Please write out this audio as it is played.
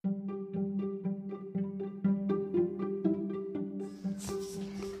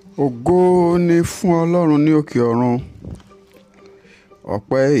Ògo ni fún Ọlọ́run ní òkè ọ̀run.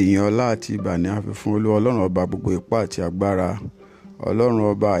 Ọpẹ́, ìyìn, ọlá àti ìbà ni a fi fún Olúwa Ọlọ́run ọba gbogbo ipá àti agbára. Ọlọ́run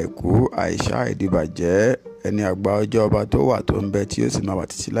ọba àìkú, àìsà, àìdìbàjẹ́, ẹni àgbà ọjọ́, ọba tó wà tó ń bẹ tí ó sì máa wà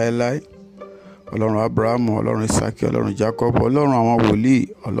títí láéláé. Ọlọ́run Ábúráhámù, Ọlọ́run Ísákì, Ọlọ́run Jákọ́bù, Ọlọ́run àwọn wòlíì,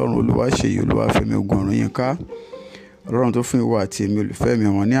 Ọlọ́run Olúwaṣeyì, Olúwafẹ́mi ogun ọ̀run yín ká. Ọlọ́run tó fún ìwọ àti èmi olùfẹ́ mi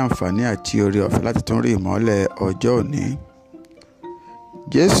wọn ní àǹfààní àti oore ọ̀fẹ́ láti tún rí ìmọ́lẹ̀ ọjọ́ òní.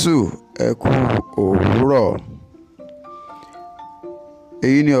 Jésù, ẹ kú òwúrọ̀.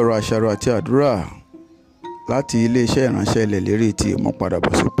 Èyí ni ọ̀rọ̀ àṣàrò àti àdúrà láti iléeṣẹ́ ìránṣẹ́ ilẹ̀ lérí ti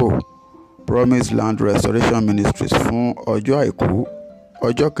ìmúpadàbọ̀sípò Promise Land Restoration Ministries fún ọjọ́ àìkú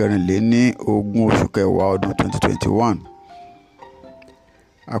ọjọ́ 24 oṣù kẹwàá ọdún 2021.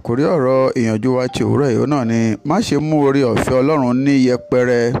 Àkórí ọ̀rọ̀ ìyànjú wa ti òwúrọ̀ yìí náà ni má ṣe mú oore ọ̀fẹ́ Ọlọ́run ní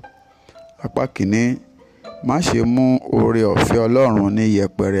yẹpẹrẹ. Apá kìíní, má ṣe mú oore ọ̀fẹ́ Ọlọ́run ní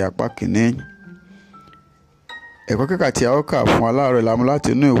yẹpẹrẹ. Apá kìíní. Ẹ̀kọ́ kíkà tí a ó kà fún aláàárọ̀ la mú láti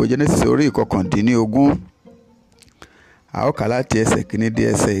inú ìwé Genesis orí 19. A ó kà láti ẹsẹ̀ kìíní dé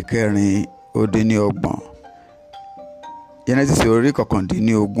ẹsẹ̀ 26. Genesis orí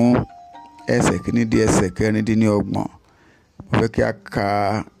 19 ẹsẹ̀ kìíní dé ẹsẹ̀ 26. Mo fẹ́ kí a ka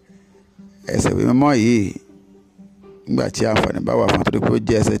ẹsẹ̀ ìwé mímọ́ yìí nígbà tí àǹfààní bá wà fún, torí pé ó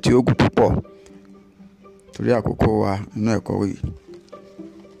jẹ́ ẹsẹ̀ tí ó gùn púpọ̀ torí àkókò wa nínú ẹ̀kọ́ yìí.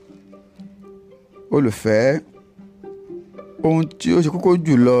 Olùfẹ́, ohun tí ó ṣe kókó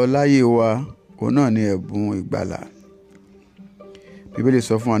jùlọ láyé wa òun náà ni ẹ̀bùn ìgbàlà. Bíbélì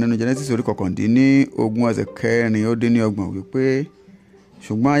sọ fún wa nínú Genesis orí 19 ẹsẹ̀ 26 wípé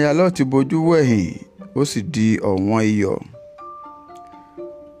ṣùgbọ́n aya Lọ́ọ̀tì bojú wẹ̀hìn ó sì di ọ̀wọ́n iyọ̀.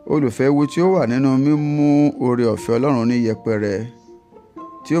 Olùfẹ́, ewu tí ó wà nínú mímú oore ọ̀fẹ́ Ọlọ́run ní yẹpẹrẹ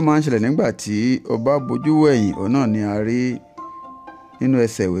tí ó máa ń ṣẹlẹ̀ nígbà tí o bá bojú wẹ̀yìn òun náà ni a rí nínú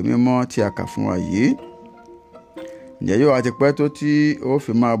ẹsẹ̀ ìwé mímọ́ tí a kà fún wa yìí. Ǹjẹ́ yóò wá ti pẹ́ tó tí ó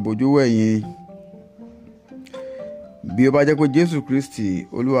fi máa bojú wẹ̀yìn? Bí ó bá jẹ́ pé Jésù Kristi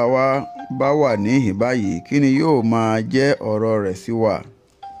Olúwa wa bá wà níhìn báyìí, kí ni yóò máa jẹ́ ọ̀rọ̀ rẹ̀ sí wa?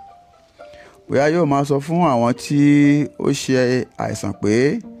 Bóyá yóò máa sọ fún àwọn tí ó ṣe àìsàn pé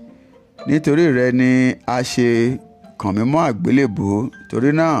nítorí rẹ ni a ṣe kàn mí mọ́ àgbélébùú, torí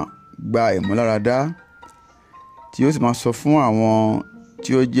náà gba ìmúláradá. Tí yóò sì máa sọ fún àwọn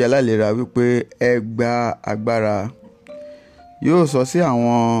tí ó jẹ́ aláìlera wípé ẹ gba agbára. Yóò sọ sí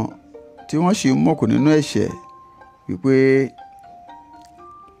àwọn tí wọ́n ṣì ń mọ̀kò nínú ẹ̀ṣẹ̀ wípé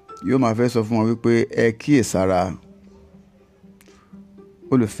yóò máa fẹ́ sọ fún wọn wípé ẹ kíyèsára.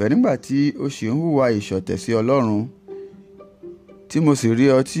 Olùfẹ́, nígbà tí ó ṣì ń hùwà ìṣọ̀tẹ̀ sí Ọlọ́run tí mo sì rí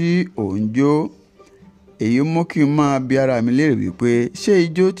ọ tí ò ń jó, èyí mú kí n máa bi ara mi léèrè wípé ṣé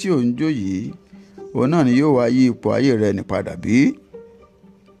ijó tí ò ń jó yìí òun náà ni yóò wá yí ipò ayé rẹ ní padà bí?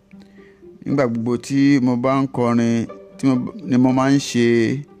 Nígbà gbogbo tí mo bá ń kọrin ni mo máa ń ṣe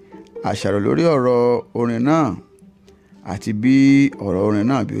àṣàrò lórí ọ̀rọ̀ orin náà àti bí ọ̀rọ̀ orin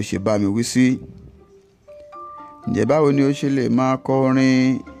náà bí ó ṣe bá mi wí sí. Ǹjẹ́ báwo ni ó ṣe lè máa kọ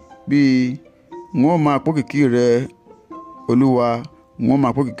orin bíi n ó máa pókìkí rẹ Olúwa, n ó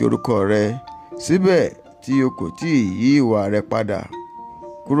máa pókìkí orúkọ rẹ, síbẹ̀ tí o kò tí ì yí ìwà rẹ padà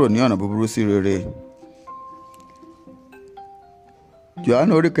kúrò ní ọ̀nà búburú sí rere?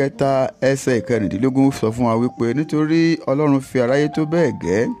 Jòhánù orí 3 ẹsẹ̀ 16 sọ fún wa wípé nítorí Ọlọ́run fi aráyé tó bẹ́ẹ̀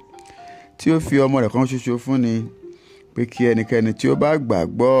gẹ́ tí ó fi ọmọ rẹ̀ kan ṣoṣo fún ni, pé kí ẹnikẹ́ni tí ó bá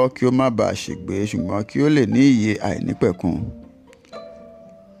gbàgbọ́ kí ó má bàa ṣègbé ṣùgbọ́n kí ó lè ní ìyè àìnípẹ̀kun.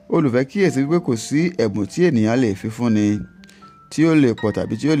 Olùfẹ́, kíyèsí wípé kò sí ẹ̀bùn tí ènìyàn lè fi fúnni tí ó lè pọ̀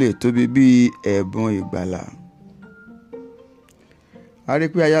tàbí tí ó lè tóbi bí ẹ̀bùn ìgbàlà. A rí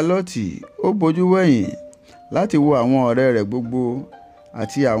pé aya Lọ́ọ̀tì ó bojú wẹ̀yìn láti wo àwọn ọ̀rẹ́ rẹ̀ gbogbo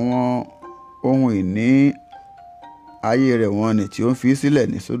àti àwọn ohun ìní ayé rẹ̀ wọ̀nnì tí ó ń fi sílẹ̀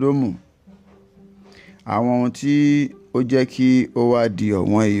ní Sódómù, àwọn ohun tí ó jẹ́ kí ó wá di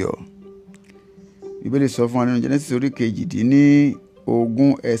ọ̀wọ́n iyọ̀. Bíbélì sọ fún wa nínú Genesis orí 18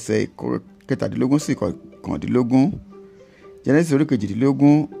 ẹsẹ̀ 17 sí 19. Genesis orí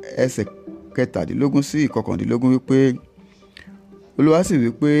 18 ẹsẹ̀ 17 sí 19 wípé Olúwa sì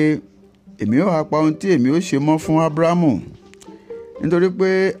wípé èmi ó ha pa ohun tí èmi ó ṣe mọ́ fún Ábúráhámù, nítorí pé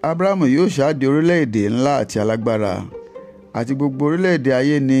Ábúráhámù yóò ṣáàdì orílẹ̀-èdè ńlá àti alágbára, àti gbogbo orílẹ̀-èdè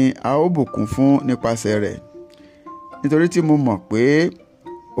ayé ni a ó bùkún fún nípasẹ̀ rẹ̀. Nítorí tí mo mọ̀ pé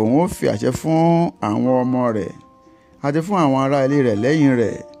òun ó fi àṣẹ fún àwọn ọmọ rẹ̀ àti fún àwọn ará ilé rẹ̀ lẹ́yìn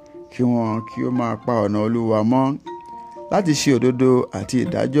rẹ̀ kí wọn kí ó máa pa ọ̀nà Olúwa mọ́ láti ṣe òdodo àti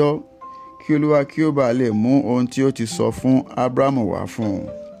ìdájọ́, kí Olúwa kí ó bá lè mú ohun tí ó ti sọ fún Ábúráhámù wá fún un.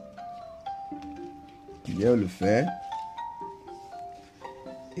 Ǹjẹ́ olùfẹ́,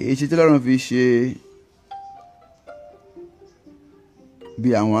 èyí ṣe tí Ọlọ́run fi ṣe bí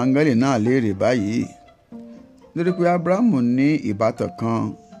àwọn áńgẹ́lì náà léèrè báyìí nítorí pé Ábúráhámù ní ìbátan kan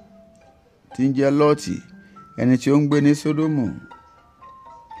tí ń jẹ́ Lọ́ọ̀tì, ẹni tí ó ń gbé ní Sódómù,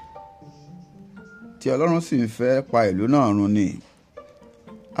 tí Ọlọ́run sì ń fẹ́ pa ìlú náà run ni.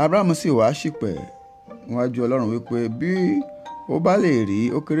 Ábúráhámù sì wá ṣìpẹ̀ níwájú Ọlọ́run wípé bí ó bá lè rí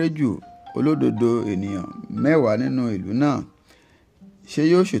ó kéré jù olódodo ènìyàn 10 nínú ìlú náà, ṣé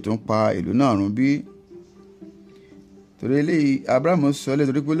yóò ṣètò pa ìlú náà run bí? Torí eléyìí Ábúráhámù sọ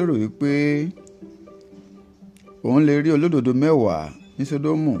nítorí pé lérò wípé òun lè rí olódodo 10 ní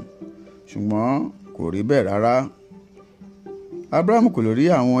Sódómù, ṣùgbọ́n kò rí bẹ́ẹ̀ rárá. Ábúráhámù kò lè rí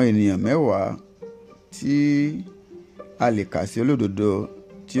àwọn ènìyàn 10 tí a lè kà sí olódodo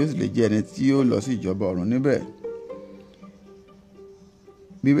tí ó sì lè jẹ́ ẹni tí ó lọ sí ìjọba ọ̀run níbẹ̀.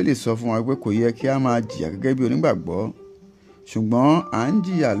 Bíbélì sọ fún wa pé kò yẹ kí a máa jìyà gẹ́gẹ́ bí onígbàgbọ́, ṣùgbọ́n à ń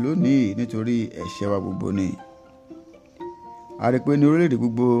jìyà lónìí nítorí ẹ̀ṣẹ̀ wa gbogbo ni. A rí pé ní orílẹ̀-èdè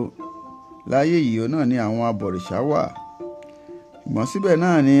gbogbo láyé yìí náà ni àwọn abọ̀rìṣà wà, ṣùgbọ́n síbẹ̀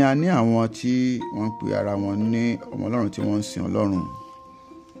náà ni a ní àwọn tí wọ́n ń pe ara wọn ní ọmọ Ọlọ́run tí wọ́n ń sin Ọlọ́run,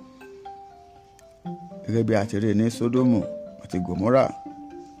 gẹ́gẹ́ bí a ti rí ní Sódómù àti Gòmórà.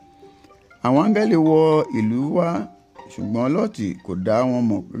 Àwọn áńgẹ́lì wọ ìlú wá, ṣùgbọ́n Lọ́ọ̀tì kò dá wọn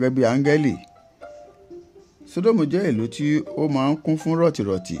mọ̀ gẹ́gẹ́ bí áńgẹ́lì. Sódómù jẹ́ ìlú tí ó máa ń kún fún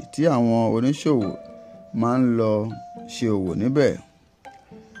rọ̀tìrọ̀tì tí àwọn oníṣòwò máa ń lọ ṣe òwò níbẹ̀.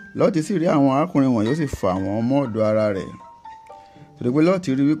 Lọ́ọ̀tì sì rí àwọn arákùnrin wọ̀nyí ó sì fà wọ́n mọ́ ọ̀dọ̀ ara rẹ̀. Torí pé Lọ́ọ̀tì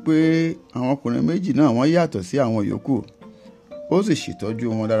rí wípé àwọn ọkùnrin méjì náà wọ́n yàtọ̀ sí àwọn yòókù, ó sì ṣètọ́jú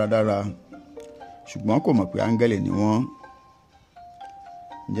wọn dáradára, ṣùgbọ́n kò mọ̀ pé áńgẹ́lì ni wọ́n.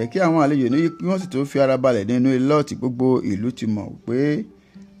 Ǹjẹ́ kí àwọn àlejò ní kí wọ́n sì tó fi ara balẹ̀ nínú ilé Lọ́ọ̀tì, gbogbo ìlú ti mọ̀ pé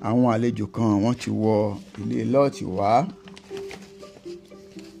àwọn àlejò kan wọ́n ti wọ ilé Lọ́ọ̀tì wá.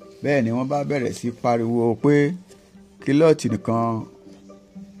 Bẹ́ẹ̀ ni wọ́n bá bẹ̀rẹ̀ sí pariwo pé kí Lọ́ọ̀tì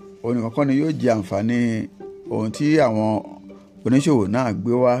nìkan ni yóò jẹ àǹfààní ohun tí àwọn oníṣòwò náà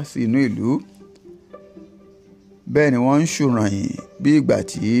gbé wá sí inú ìlú. Bẹ́ẹ̀ ni wọ́n ń ṣùràyìn bí ìgbà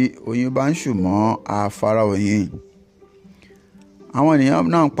tí oyin bá ń ṣù mọ́ afárá oyin. Àwọn ènìyàn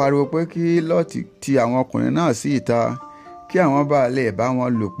náà ń pariwo pé kí Lọ́ọ̀tì ti àwọn ọkùnrin náà sí ìta kí àwọn bá lè bá wọn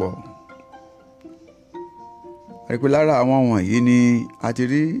lò pọ̀. A rí pé lára àwọn wọ̀nyí ni a ti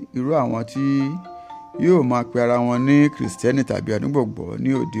rí irú àwọn tí yóò máa pe ara wọn ní Kìrìsìtẹ́nì tàbí onígbàgbọ́ ní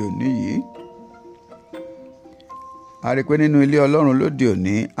òde òní yìí. A rí pé nínú ilé Ọlọ́run lóde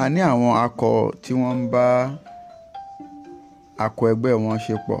òní a ní àwọn akọ tí wọ́n ń bá akọ ẹgbẹ́ wọn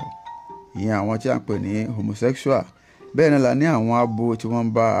ṣe pọ̀, ìyẹn àwọn tí a ń pè ní homosexual. Bẹ́ẹ̀ náà la ní àwọn abo tí wọ́n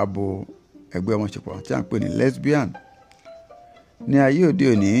ń bá abo ẹgbẹ́ wọn ṣe pọ̀ tí a ń pè ní lesbian. Ní ayé òde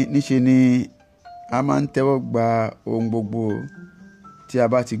òní níṣe ni a máa ń tẹ́wọ́ gba ohun gbogbo tí a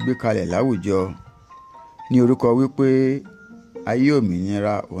bá ti gbé kalẹ̀ láwùjọ ní orúkọ wípé ayé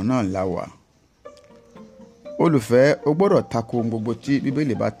òmìnira òun náà la wà. Olùfẹ́, o gbọ́dọ̀ tako ohun gbogbo tí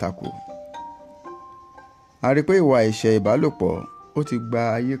Bíbélì bá tako. A rí pé ìwà ẹ̀ṣẹ̀ ìbálòpọ̀ ó ti gba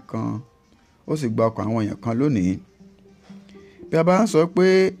ayé kan, ó sì gba ọkàn àwọn èèyàn kan lónìí. Bí a bá ń sọ pé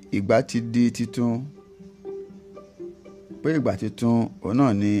ìgbà ti di titun, pé ìgbà titun òun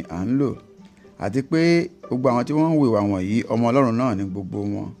náà ni à ń lò, àti pé gbogbo àwọn tí wọ́n ń wo ìwà wọ̀nyí ọmọ Ọlọ́run náà ni gbogbo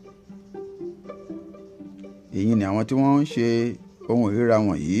wọn. Èyí ni àwọn tí wọ́n ń ṣe ohun ìríra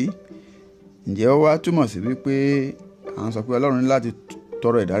wọ̀nyí. Ǹjẹ́ ó wá túmọ̀ sí wípé à ń sọ pé Ọlọ́run ní láti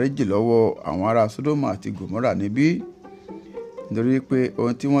tọrọ ìdáríjì lọ́wọ́ àwọn ará Sódómù àti Gòmórà níbí? Nítorí pé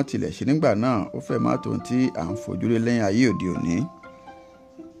ohun tí wọ́n tilẹ̀ ṣe nígbà náà ó fẹ́ má tó ohun tí à ń fojú rí lẹ́yìn ayé òde òní.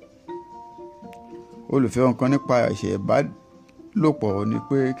 Olùfẹ́, nǹkan nípa ẹ̀ṣẹ̀ ìbálòpọ̀ ni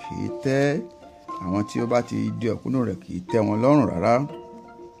pé kì í tẹ́ àwọn tí ó bá ti di ọ̀kúnnù rẹ̀, kì í tẹ́ wọn lọ́rùn rárá.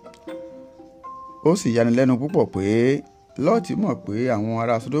 Ó sì yanilẹ́nu púpọ̀ pé Lọ́ọ̀tì mọ̀ pé àwọn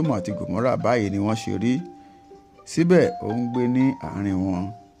ará Sódómù àti Gòmórà báyìí ni wọ́n ṣe rí, síbẹ̀ ó ń gbé ní àárín wọn.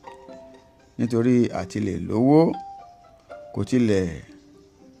 Nítorí àti lè lówó, kò tilẹ̀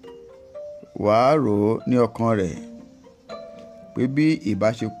wá rò ó ní ọkàn rẹ̀ pé bí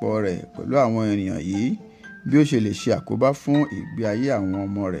ìbáṣepọ̀ rẹ̀ pẹ̀lú àwọn ènìyàn yìí bí ó ṣe lè ṣe àkóbá fún ìgbé ayé àwọn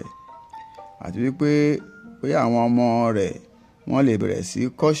ọmọ rẹ̀, àti wípé bóyá àwọn ọmọ rẹ̀ wọ́n lè bẹ̀rẹ̀ sí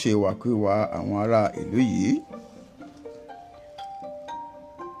kọ́ṣe ìwàkiwà àwọn ará ìlú yìí.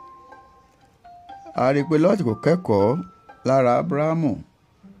 A rí pé Lọ́ọ̀tì kò kẹ́kọ̀ọ́ lára Ábúráhámù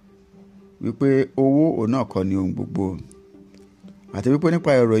wípé owó òun náà kọ́ ni ohun gbogbo, àti wípé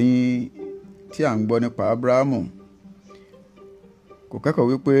nípa ìròyìn tí à ń gbọ́ nípa Ábúráhámù, kò kẹ́kọ̀ọ́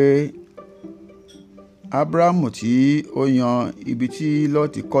wípé Ábúráhámù tí ó yan ibi tí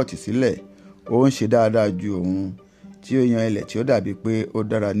Lọ́ọ̀tì kọ̀tì sílẹ̀ ó ń ṣe dáadáa ju òun tí ó yan ilẹ̀ tí ó dàbí pé ó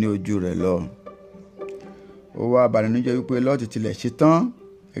dára ní ojú rẹ̀ lọ. Ó wá bani nínú jẹ́ wípé Lọ́ọ̀tì tilẹ̀ ṣetán,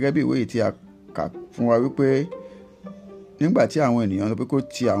 gẹ́gẹ́ bí ìwé yìí tí a kà fún wa wípé nígbà tí àwọn ènìyàn sọ pé kó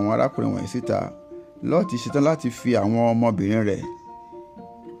ti àwọn arákùnrin wọ̀nyí síta, Lọ́ọ̀tì ṣetán láti fi àwọn ọmọbìnrin rẹ̀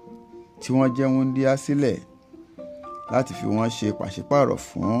tí wọ́n jẹ́ wúńdíá sílẹ̀ láti fi wọ́n ṣe pàṣípààrọ̀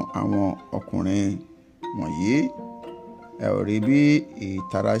fún àwọn ọkùnrin wọ̀nyí. Ẹ ò rí bí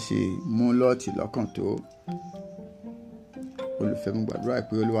ìtara ṣe mú Lọ́ọ̀tì lọ́kàn tó. Olùfẹ́, mo gbàdúrà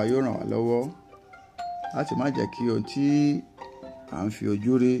pé Olúwa yóò ràn wá lọ́wọ́ láti má jẹ́ kí ohun tí à ń fi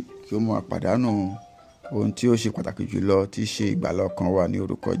ojú rí kí ó mú wa pàdánù ohun tí ó ṣe pàtàkì jùlọ, tí í ṣe ìgbàlà ọkàn wa ní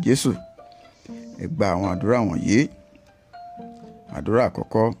orúkọ Jésù. Ẹ gba àwọn àdúrà wọ̀nyí. Àdúrà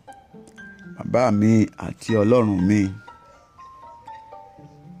àkọ́kọ́. Bàbá mi àti Ọlọ́run mi,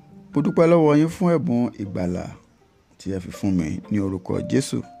 mo dúpẹ́ lọ́wọ́ yín fún ẹ̀bùn ìgbàlà tí ẹ fi fún mi ní orúkọ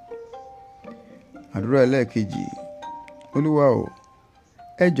Jésù. Àdúrà ẹlẹ́ẹ̀kejì. Olúwa o,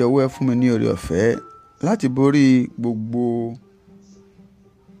 ẹ jọ̀wọ́ ẹ fún mi ní oore ọ̀fẹ́ láti borí gbogbo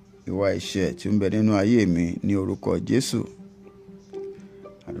ìwà ẹ̀ṣẹ̀ tí ń bẹ nínú ayé mi ní orúkọ Jésù.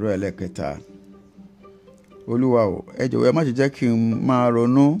 Àdúrà ẹlẹ́ẹ̀kẹta. Olúwa o, ẹ jọ̀wọ́ ẹ má ṣe jẹ́ kí n máa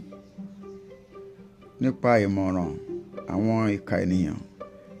ronú nípa ìmọ̀ràn àwọn ìkà ènìyàn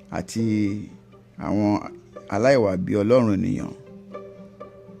àti àwọn aláìwà bí Ọlọ́run ènìyàn.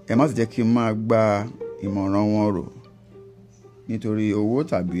 Ẹ má sì jẹ́ kí n máa gba ìmọ̀ràn wọn rò nítorí owó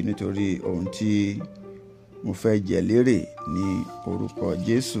tàbí nítorí ohun tí mo fẹ́ jẹ lérè ní orúkọ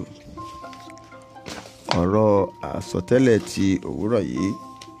Jésù. Ọ̀rọ̀ àsọtẹ́lẹ̀ ti òwúrọ̀ yìí,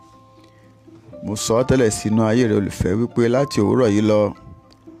 mo sọ ọ́ tẹ́lẹ̀ sínú ayé rẹ olùfẹ́ wípé láti òwúrọ̀ yìí lọ,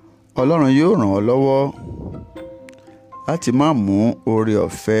 Ọlọ́run yóò ràn ọ́ lọ́wọ́ láti má mú oore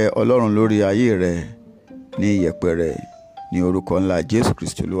ọ̀fẹ́ Ọlọ́run lórí ayé rẹ ní yẹpẹrẹ ní orúkọ ńlá Jésù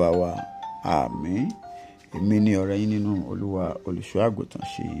Kristi Olúwa wa. Àmín. Èmi ni ọ̀rẹ́ yín nínú Olúwa, olùṣọ́ àgùntàn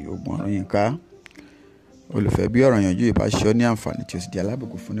Ṣèyí Ògúnọ̀rúnyìnká. Olùfẹ́, bí ọ̀rọ̀ ìyànjú yìí bá ṣe ọ́ ní àǹfààní tí o sì di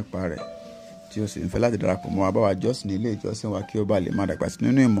alábùkún fún nípa rẹ̀, tí o sì ń fẹ́ láti darapọ̀ mọ́ wa bá wa jọ́sìn ní ilé ìjọsìn wa kí ó bá lè máa dàgbà sí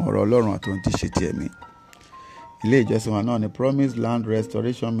nínú ìmọ̀ ọ̀rọ̀ Ọlọ́run àti ohun tí ṣe ti ẹ̀mí. Ilé ìjọsìn wa náà ni Promise Land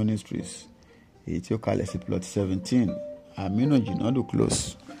Restoration Ministries, èyí tí ó kalẹ̀ sí plot 17 Aminu Jinadu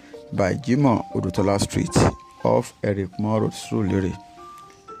Close by Jimoh Odutola Street off Eric Moore Road, Surulere.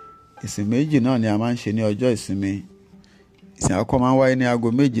 Ìsìn méjì náà ni a máa ń ṣe ní ọjọ́ ìsinmi. Ìsìn àkọ́kọ́ máa ń wáyé ní aago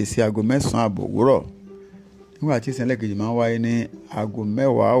 7 sí aago 9 àbọ̀ òwúrọ̀, nígbà tí ìsìn ẹlẹ́kejì máa ń wáyé ní aago 10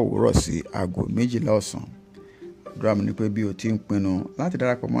 òwúrọ̀ sí aago 12 ọ̀sán. Àdúrà mi ni pé bí o ti ń pinnu láti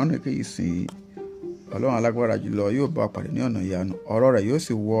darapọ̀ mọ́ àánú èké ìsìn, Ọlọ́run alágbára jùlọ yóò bá pàdé ní ọ̀nà ìyanu. Ọ̀rọ̀ rẹ̀ yóò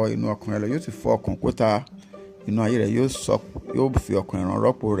sì wọ inú ọkàn rẹ lọ, yóò sì fọ́ ọkàn kúta inú ayé rẹ̀, yóò fi ọkàn ìran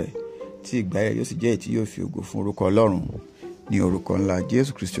rọ́pò rẹ̀, tí ìgbà rẹ̀ yóò sì jẹ́ èyí tí yóò fi ògo fún orúkọ Ọlọ́run ní orúkọ ńlá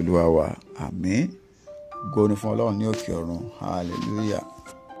Jésù Kristi Olúwa wa. Àmín. Ògo ni fún Ọlọ́run ní òkè ọ̀run. Hallelujah.